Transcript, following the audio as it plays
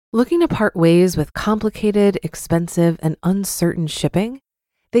Looking to part ways with complicated, expensive, and uncertain shipping?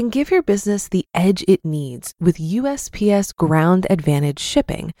 Then give your business the edge it needs with USPS Ground Advantage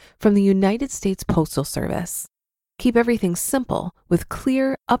shipping from the United States Postal Service. Keep everything simple with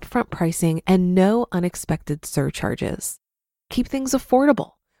clear, upfront pricing and no unexpected surcharges. Keep things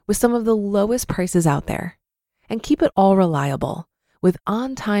affordable with some of the lowest prices out there. And keep it all reliable with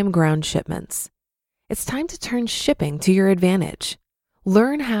on-time ground shipments. It's time to turn shipping to your advantage.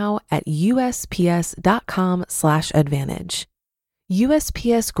 Learn how at USPS.com/advantage.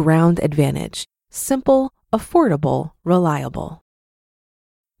 USPS Ground Advantage. Simple, affordable, reliable.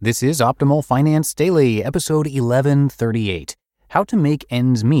 This is Optimal Finance Daily, episode 1138, How to Make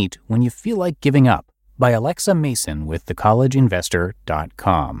Ends Meet When You Feel Like Giving Up, by Alexa Mason with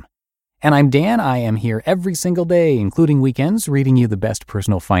thecollegeinvestor.com. And I'm Dan. I am here every single day, including weekends, reading you the best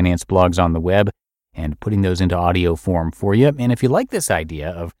personal finance blogs on the web and putting those into audio form for you. And if you like this idea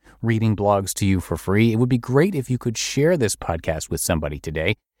of reading blogs to you for free, it would be great if you could share this podcast with somebody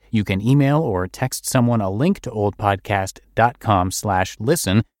today. You can email or text someone a link to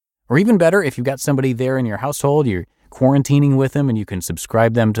oldpodcast.com/listen. Or even better, if you've got somebody there in your household, you're quarantining with them and you can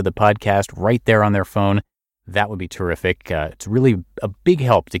subscribe them to the podcast right there on their phone, that would be terrific. It's really a big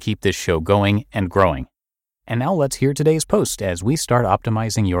help to keep this show going and growing. And now let's hear today's post as we start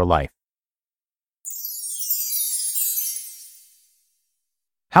optimizing your life.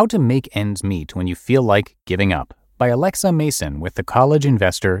 How to Make Ends Meet When You Feel Like Giving Up, by Alexa Mason with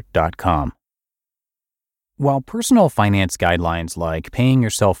thecollegeinvestor.com. While personal finance guidelines like paying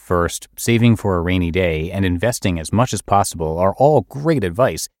yourself first, saving for a rainy day, and investing as much as possible are all great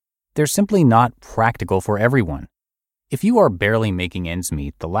advice, they're simply not practical for everyone. If you are barely making ends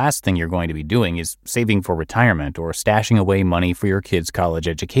meet, the last thing you're going to be doing is saving for retirement or stashing away money for your kids' college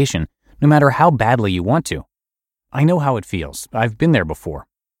education, no matter how badly you want to. I know how it feels. I've been there before.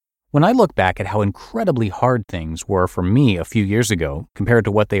 When I look back at how incredibly hard things were for me a few years ago compared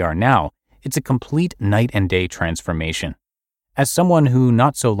to what they are now, it's a complete night and day transformation. As someone who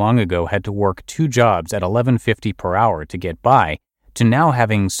not so long ago had to work 2 jobs at $11.50 per hour to get by, to now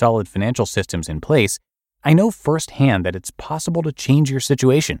having solid financial systems in place, I know firsthand that it's possible to change your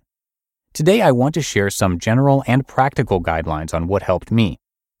situation. Today I want to share some general and practical guidelines on what helped me.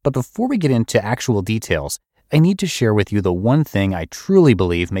 But before we get into actual details, I need to share with you the one thing I truly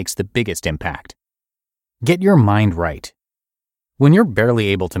believe makes the biggest impact. Get your mind right. When you're barely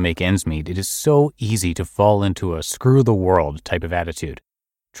able to make ends meet, it is so easy to fall into a screw the world type of attitude.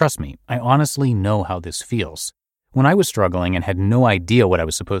 Trust me, I honestly know how this feels. When I was struggling and had no idea what I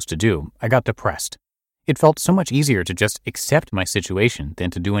was supposed to do, I got depressed. It felt so much easier to just accept my situation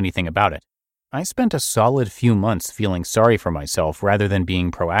than to do anything about it. I spent a solid few months feeling sorry for myself rather than being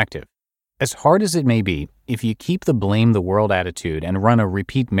proactive. As hard as it may be, if you keep the blame the world attitude and run a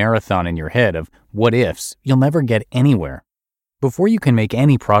repeat marathon in your head of what ifs, you'll never get anywhere. Before you can make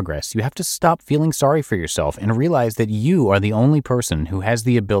any progress, you have to stop feeling sorry for yourself and realize that you are the only person who has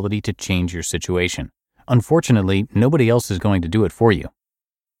the ability to change your situation. Unfortunately, nobody else is going to do it for you.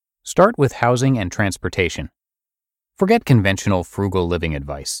 Start with housing and transportation. Forget conventional frugal living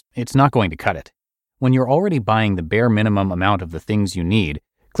advice. It's not going to cut it. When you're already buying the bare minimum amount of the things you need,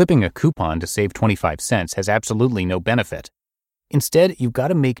 clipping a coupon to save 25 cents has absolutely no benefit. Instead, you've got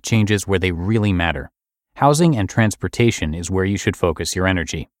to make changes where they really matter. Housing and transportation is where you should focus your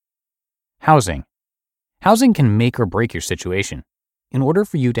energy. Housing. Housing can make or break your situation. In order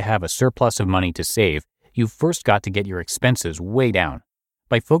for you to have a surplus of money to save, you've first got to get your expenses way down.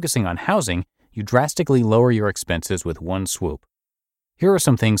 By focusing on housing, you drastically lower your expenses with one swoop. Here are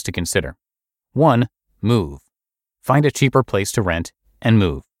some things to consider. 1. Move. Find a cheaper place to rent and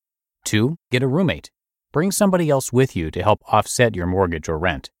move. 2. Get a roommate. Bring somebody else with you to help offset your mortgage or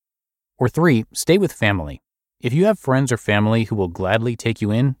rent. Or 3. Stay with family. If you have friends or family who will gladly take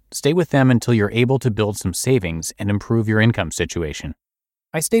you in, stay with them until you're able to build some savings and improve your income situation.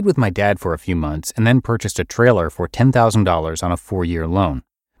 I stayed with my dad for a few months and then purchased a trailer for $10,000 on a 4-year loan.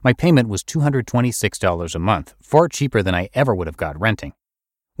 My payment was $226 a month, far cheaper than I ever would have got renting.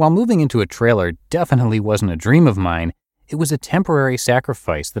 While moving into a trailer definitely wasn't a dream of mine, it was a temporary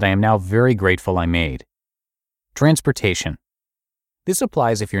sacrifice that I am now very grateful I made. Transportation. This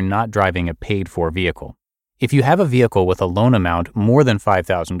applies if you're not driving a paid-for vehicle. If you have a vehicle with a loan amount more than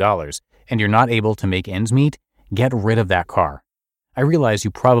 $5,000 and you're not able to make ends meet, get rid of that car. I realize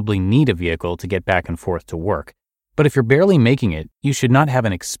you probably need a vehicle to get back and forth to work, but if you're barely making it, you should not have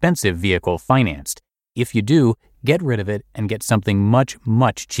an expensive vehicle financed. If you do, get rid of it and get something much,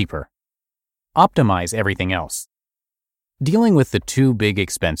 much cheaper. Optimize everything else. Dealing with the 2 big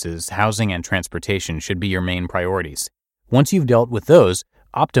expenses, housing and transportation, should be your main priorities. Once you've dealt with those,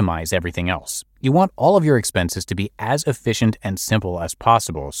 optimize everything else. You want all of your expenses to be as efficient and simple as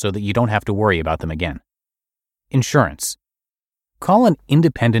possible so that you don't have to worry about them again. Insurance. Call an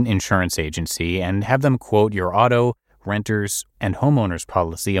independent insurance agency and have them quote your auto, renters, and homeowners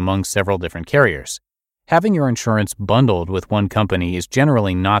policy among several different carriers. Having your insurance bundled with one company is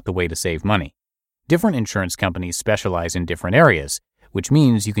generally not the way to save money. Different insurance companies specialize in different areas, which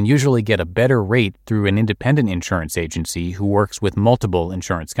means you can usually get a better rate through an independent insurance agency who works with multiple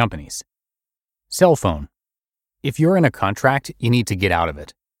insurance companies. Cell phone. If you're in a contract, you need to get out of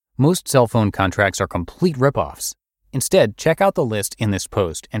it. Most cell phone contracts are complete ripoffs. Instead, check out the list in this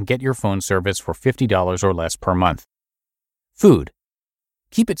post and get your phone service for $50 or less per month. Food.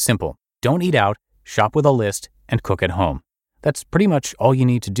 Keep it simple. Don't eat out, shop with a list, and cook at home. That's pretty much all you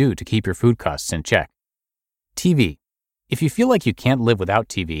need to do to keep your food costs in check. TV. If you feel like you can't live without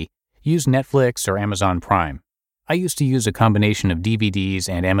TV, use Netflix or Amazon Prime. I used to use a combination of DVDs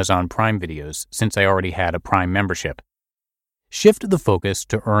and Amazon Prime videos since I already had a Prime membership. Shift the focus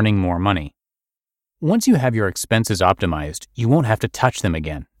to earning more money. Once you have your expenses optimized, you won't have to touch them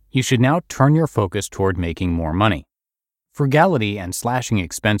again. You should now turn your focus toward making more money. Frugality and slashing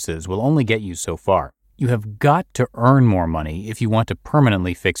expenses will only get you so far. You have got to earn more money if you want to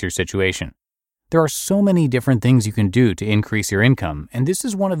permanently fix your situation. There are so many different things you can do to increase your income, and this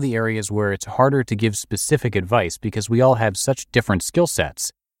is one of the areas where it's harder to give specific advice because we all have such different skill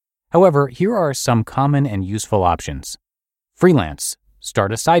sets. However, here are some common and useful options. Freelance,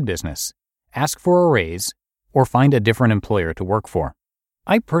 start a side business, ask for a raise, or find a different employer to work for.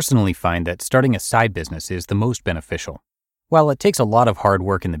 I personally find that starting a side business is the most beneficial. While it takes a lot of hard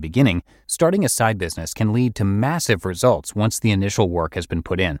work in the beginning, starting a side business can lead to massive results once the initial work has been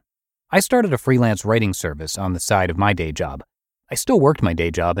put in. I started a freelance writing service on the side of my day job. I still worked my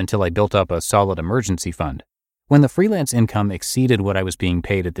day job until I built up a solid emergency fund. When the freelance income exceeded what I was being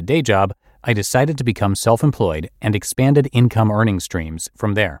paid at the day job, I decided to become self-employed and expanded income earning streams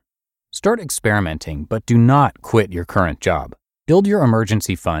from there. Start experimenting, but do not quit your current job. Build your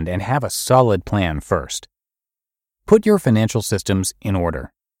emergency fund and have a solid plan first. Put your financial systems in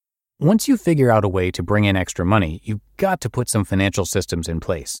order. Once you figure out a way to bring in extra money, you've got to put some financial systems in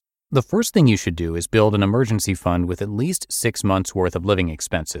place. The first thing you should do is build an emergency fund with at least 6 months' worth of living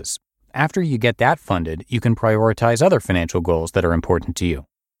expenses. After you get that funded, you can prioritize other financial goals that are important to you.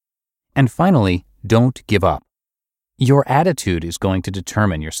 And finally, don't give up. Your attitude is going to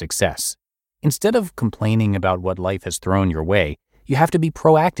determine your success. Instead of complaining about what life has thrown your way, you have to be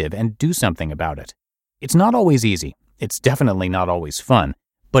proactive and do something about it. It's not always easy. It's definitely not always fun,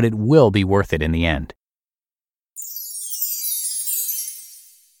 but it will be worth it in the end.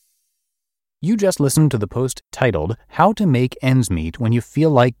 You just listened to the post titled, How to Make Ends Meet When You Feel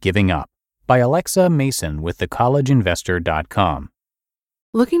Like Giving Up, by Alexa Mason with thecollegeinvestor.com.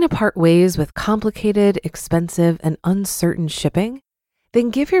 Looking to part ways with complicated, expensive, and uncertain shipping? Then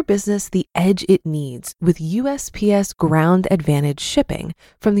give your business the edge it needs with USPS Ground Advantage shipping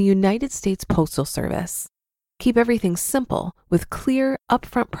from the United States Postal Service. Keep everything simple with clear,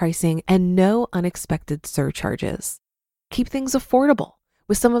 upfront pricing and no unexpected surcharges. Keep things affordable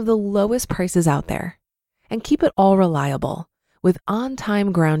with some of the lowest prices out there. And keep it all reliable with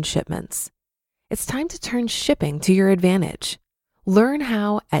on-time ground shipments. It's time to turn shipping to your advantage. Learn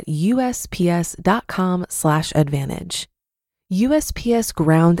how at USPS.com/advantage. USPS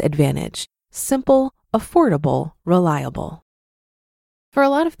Ground Advantage. Simple, affordable, reliable. For a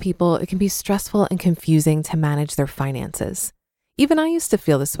lot of people, it can be stressful and confusing to manage their finances. Even I used to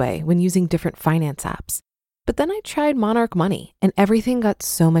feel this way when using different finance apps. But then I tried Monarch Money and everything got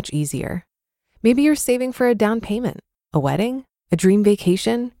so much easier. Maybe you're saving for a down payment, a wedding, a dream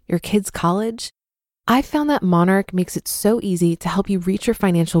vacation, your kids' college. I found that Monarch makes it so easy to help you reach your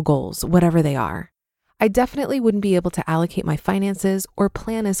financial goals, whatever they are. I definitely wouldn't be able to allocate my finances or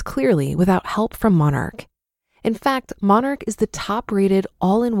plan as clearly without help from Monarch. In fact, Monarch is the top-rated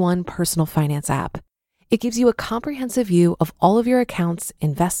all-in-one personal finance app. It gives you a comprehensive view of all of your accounts,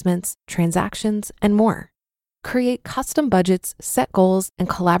 investments, transactions, and more. Create custom budgets, set goals, and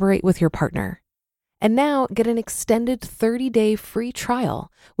collaborate with your partner. And now get an extended 30-day free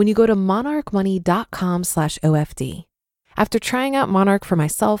trial when you go to monarchmoney.com/OFD. After trying out Monarch for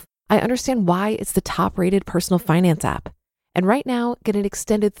myself, I understand why it's the top-rated personal finance app. And right now, get an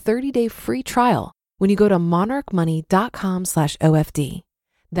extended 30-day free trial when you go to monarchmoney.com/OFD.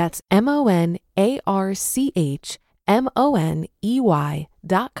 That's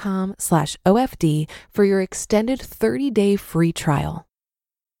monarchmoney.com/OFD for your extended 30-day free trial.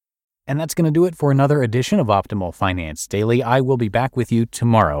 And that's going to do it for another edition of Optimal Finance Daily. I will be back with you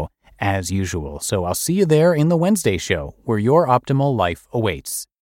tomorrow. as usual. So I'll see you there in the Wednesday show, where your optimal life awaits.